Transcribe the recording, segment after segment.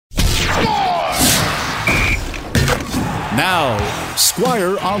Now,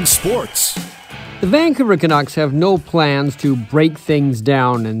 Squire on Sports. The Vancouver Canucks have no plans to break things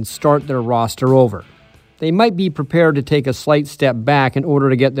down and start their roster over. They might be prepared to take a slight step back in order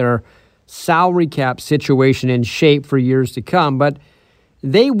to get their salary cap situation in shape for years to come, but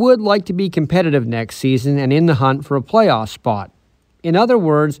they would like to be competitive next season and in the hunt for a playoff spot. In other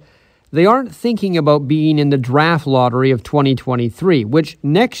words, they aren't thinking about being in the draft lottery of 2023, which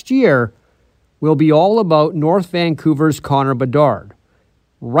next year will be all about North Vancouver's Connor Bedard.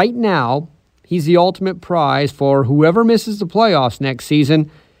 Right now, he's the ultimate prize for whoever misses the playoffs next season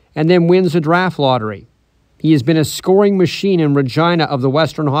and then wins the draft lottery. He has been a scoring machine in Regina of the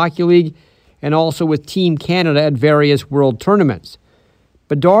Western Hockey League and also with Team Canada at various world tournaments.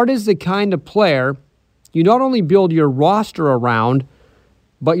 Bedard is the kind of player you not only build your roster around,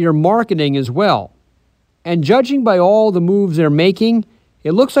 but your marketing as well. And judging by all the moves they're making,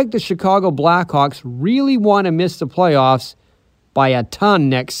 it looks like the Chicago Blackhawks really want to miss the playoffs by a ton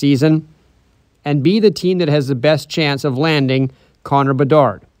next season and be the team that has the best chance of landing Connor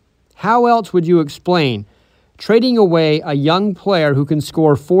Bedard. How else would you explain trading away a young player who can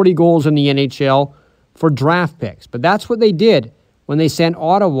score 40 goals in the NHL for draft picks? But that's what they did when they sent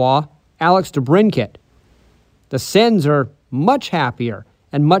Ottawa Alex DeBrincat. The Sens are much happier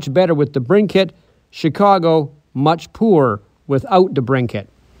and much better with DeBrincat. Chicago, much poorer without DeBrincat.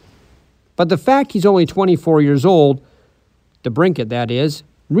 But the fact he's only 24 years old, DeBrincat that is,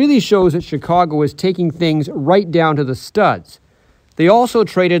 really shows that Chicago is taking things right down to the studs. They also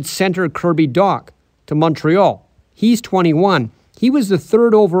traded center Kirby Dach to Montreal. He's 21. He was the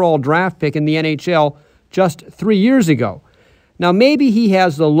third overall draft pick in the NHL just 3 years ago. Now, maybe he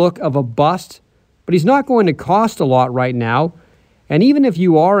has the look of a bust, but he's not going to cost a lot right now. And even if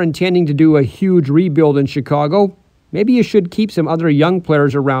you are intending to do a huge rebuild in Chicago, maybe you should keep some other young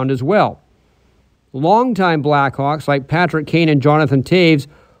players around as well. Longtime Blackhawks like Patrick Kane and Jonathan Toews,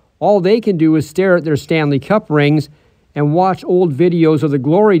 all they can do is stare at their Stanley Cup rings and watch old videos of the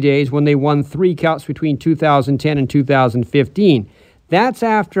glory days when they won 3 cups between 2010 and 2015. That's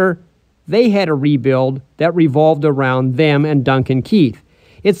after they had a rebuild that revolved around them and Duncan Keith.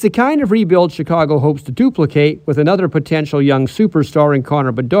 It's the kind of rebuild Chicago hopes to duplicate with another potential young superstar in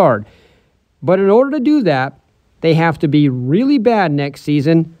Connor Bedard. But in order to do that, they have to be really bad next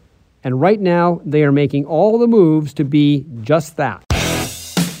season, and right now they are making all the moves to be just that.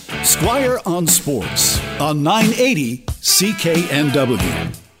 Squire on Sports on 980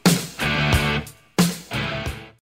 CKNW.